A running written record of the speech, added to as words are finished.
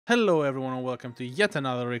Hello everyone and welcome to yet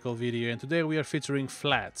another recall video, and today we are featuring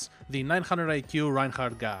FLATS, the 900 IQ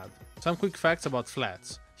Reinhardt god. Some quick facts about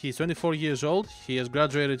FLATS. He is 24 years old, he has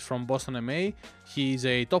graduated from Boston MA, he is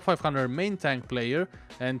a top 500 main tank player,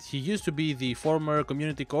 and he used to be the former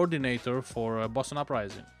community coordinator for Boston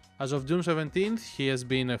Uprising. As of June 17th, he has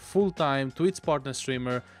been a full-time Twitch partner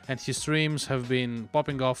streamer, and his streams have been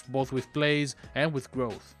popping off both with plays and with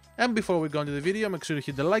growth. And before we go into the video, make sure to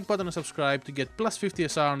hit the like button and subscribe to get plus 50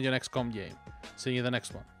 SR on your next comp game. See you in the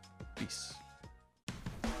next one. Peace.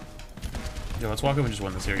 Yo, let's walk up and just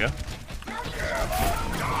win this. Here we go.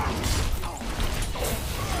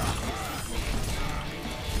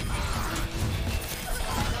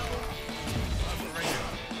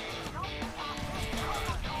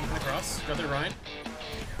 Across. Got there, Ryan.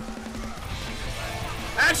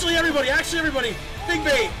 Actually, everybody! Big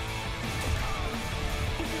bait!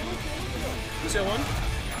 Who's that one?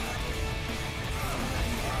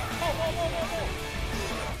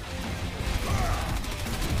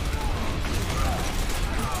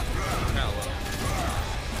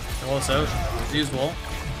 Wall us out. Use wall.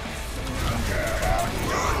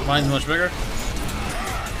 Mine's much bigger.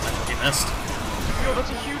 He missed. Yo,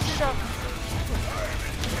 that's a huge shot.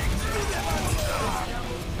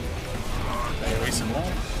 They're wasting wall.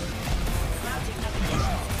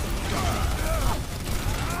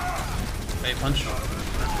 Hey, punch.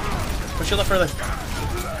 Push your left further.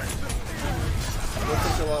 We'll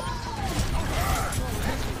push you up.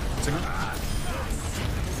 Signal.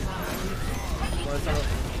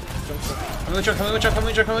 Come on, Come on the truck.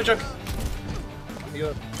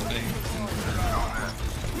 Good.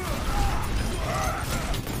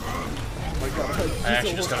 Oh my god. I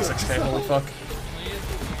actually just got a 6K, holy fuck.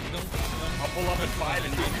 I'll pull up at 5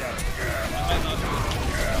 and beat that.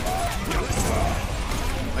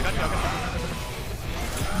 I got you.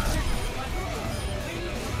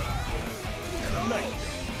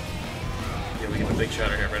 Yeah, we get a big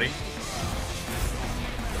shatter here, ready?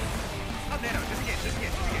 Oh, no, just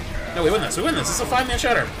get. No, we win this, This is a 5-man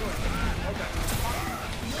shatter.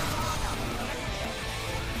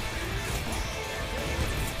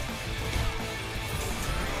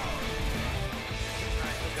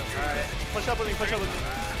 Alright. Push up with me.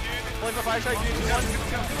 Play for fire strike, do it.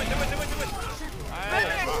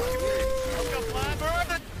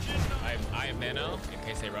 I have nano in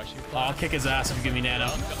case they rush you. Oh, I'll kick his ass if you give me nano.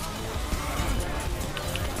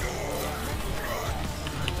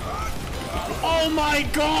 Oh my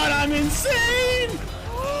god, I'm insane!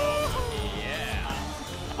 Yeah.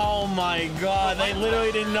 Oh my god, they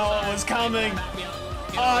literally didn't know it was coming.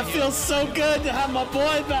 Oh, it feels so good to have my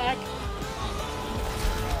boy back.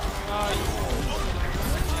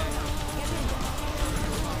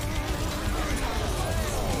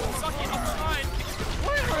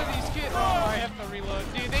 Where are these kids? Oh, I have to reload.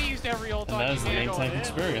 Dude, they used every old time. That is the main tank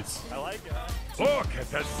experience. I like it. Look at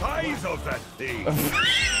the size of that thing.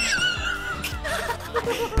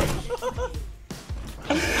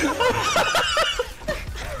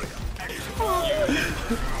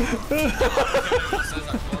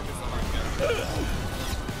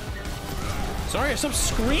 Sorry, stop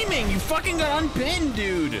screaming! You fucking got unpinned,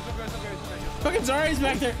 dude! Fucking Zarya's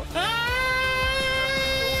back there. Ah!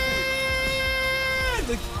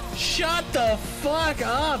 Shut the fuck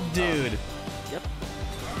up, dude! Yep.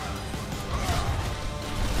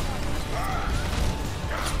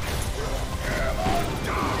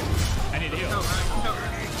 I need heal. Go.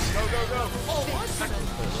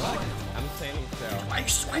 I'm standing still. Why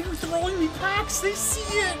are you throwing me packs? They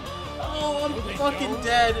see it! Oh, I'm fucking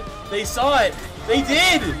dead. They saw it. They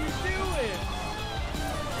did!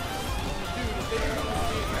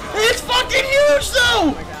 It's fucking huge,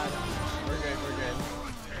 though! We're good.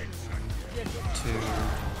 2,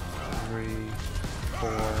 3, 4,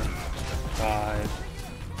 5,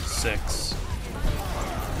 6.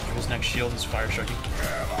 His next shield is fire striking.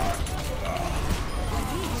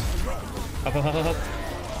 Up.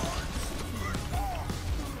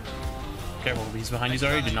 Careful, he's behind you,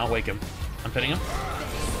 Zarya. Do not wake him. I'm pinning him.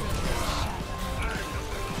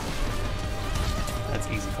 That's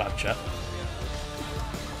easy clap, chat. I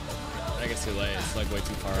think it's too late. It's like way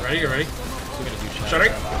too far. You ready? We're gonna do chat.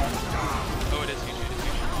 Shutting. Oh, it is huge.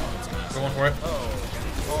 Going for it.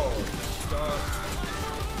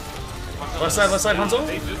 Left side, Hanzo.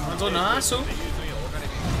 Hanzo, nice. Yeah,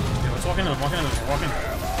 let's walk into him,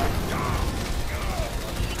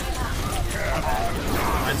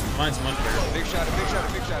 Mine's much bigger. Big shot.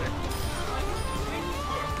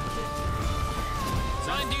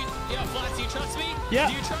 Sven, FLATS, do you trust me? Yeah.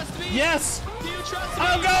 Do you trust me? Yes. Do you trust me?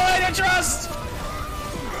 I'm going to trust.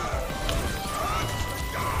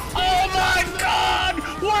 Oh my god!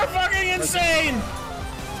 We're fucking insane!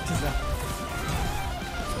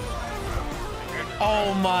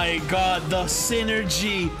 Oh my god, the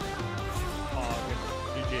synergy!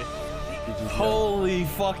 Holy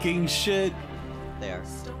fucking shit! There.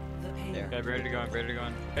 There. Okay, ready to go, ready to go.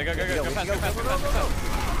 Go, go, go, go, go fast, go fast, go fast, go fast.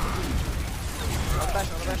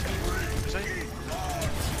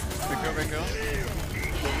 Big kill.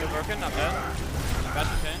 Kill broken, not bad. Got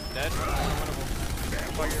the 10, dead. Wonderful.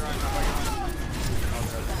 Bug your run, bug your run.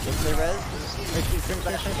 Look at the res. Bring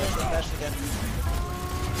back again.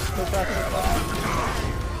 Go back.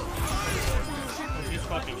 He's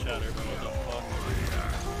fucking shattered, bro. What the fuck?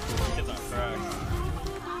 He's on crack.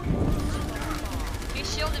 He's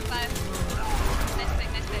shielding 5. Nice pick,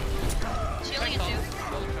 nice pick. Shielding at 2.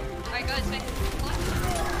 Alright, go ahead, Sven.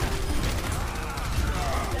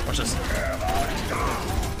 Watch this.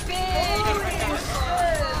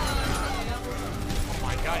 Oh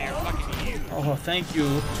my god, you're fucking huge. Oh, thank you.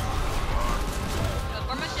 The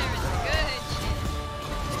Burma share is good.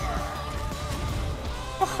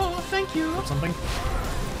 Oh, thank you. Something.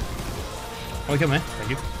 Oh, come man. Thank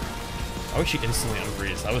you. I wish she instantly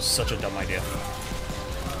unfreeze. That was such a dumb idea.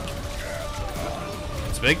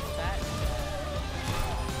 It's big.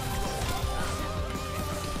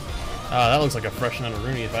 Ah, that looks like a fresh out of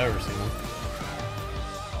Rooney if I've ever seen one.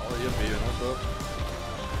 Oh, yeah, baby. What's up?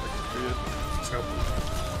 Let's go.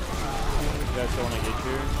 You guys don't want to get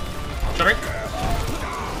here? Sorry.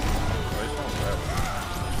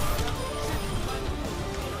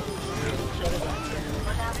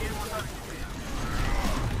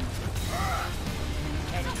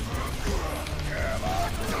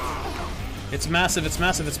 It's massive, it's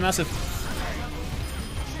massive, it's massive.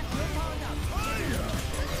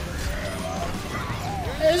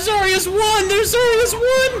 Zarya's won! There's Zarya's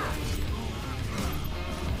won!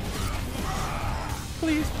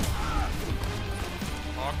 Please.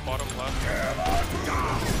 Hawk, bottom left.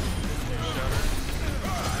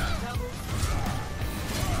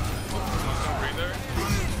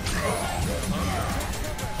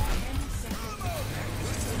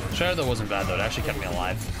 Shadow though wasn't bad though, it actually kept me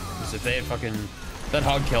alive. Because if they had fucking... that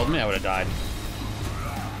hog killed me, I would have died.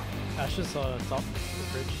 Ash is top of the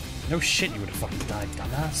bridge. No shit, you would have fucking died,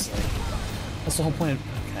 dumbass. Like, that's the whole point of...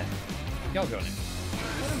 okay. Y'all go in.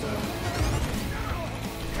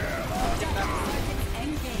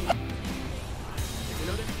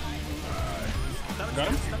 Got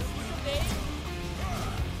him?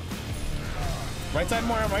 Right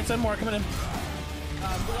side more, coming in.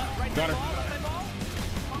 Got her.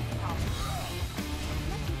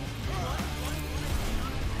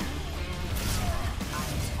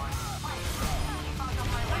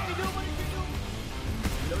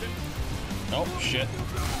 Oh, shit.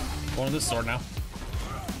 Going to this sword now.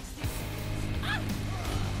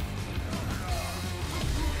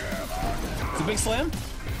 It's a big slam.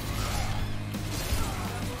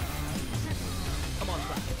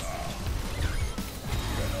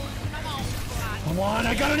 Come on,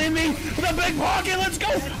 I got it in me with a big pocket. Let's go.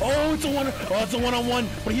 Oh, it's a one. Oh, it's a one-on-one,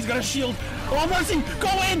 but he's got a shield. Oh, I'm rushing. Go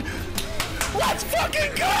in. Let's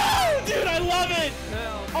fucking go, dude. I love it.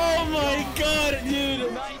 Oh my god,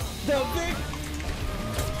 dude. The big.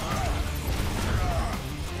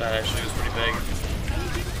 That actually was pretty big.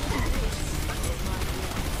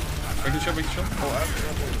 Big show, big show.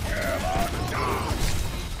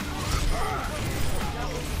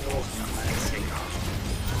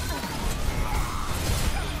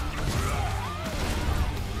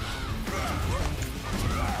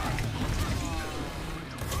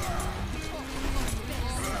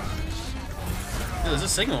 There's a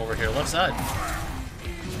signal over here, left side.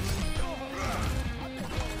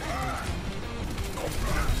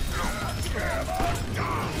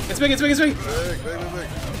 It's big, it's big, it's big! Big.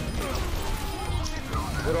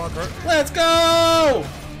 Good on, Kurt. Let's go!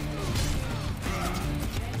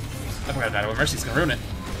 I forgot that. Mercy's gonna ruin it.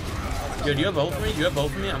 Yo, do you have both for me? Do you have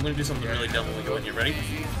both for me? I'm gonna do something really dumb when we go in here. Ready?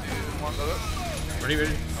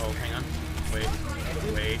 Ready? Oh, hang on. Wait.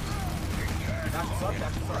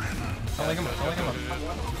 I'll link him up.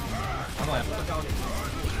 I'm left.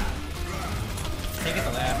 Take it to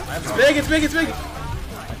left. It's big!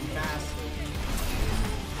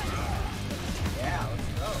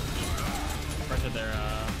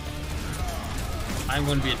 I'm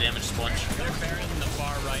going to be a damage sponge. They're burying the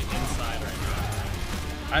far right inside right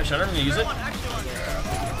now. Alright, shut up, I'm gonna use it.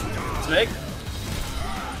 It's big.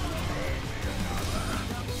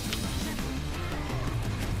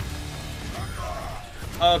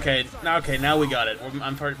 Okay, now we got it.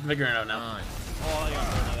 I'm figuring it out now.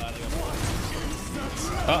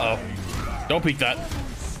 Uh-oh. Don't peek that.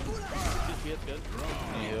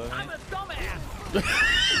 I'm a dumbass. Yo,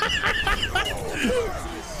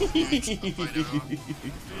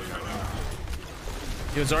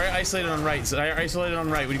 Zarya isolated on right. Zarya isolated on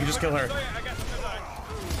right. We can just kill her.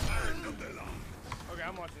 Okay,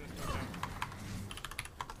 I'm watching this.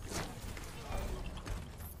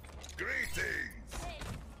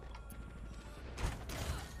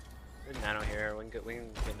 Good nano here. We can get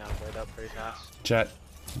nano played up pretty fast. Chat.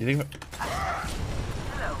 Do you think?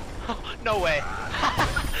 No way.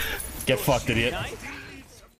 Get fucked, idiot.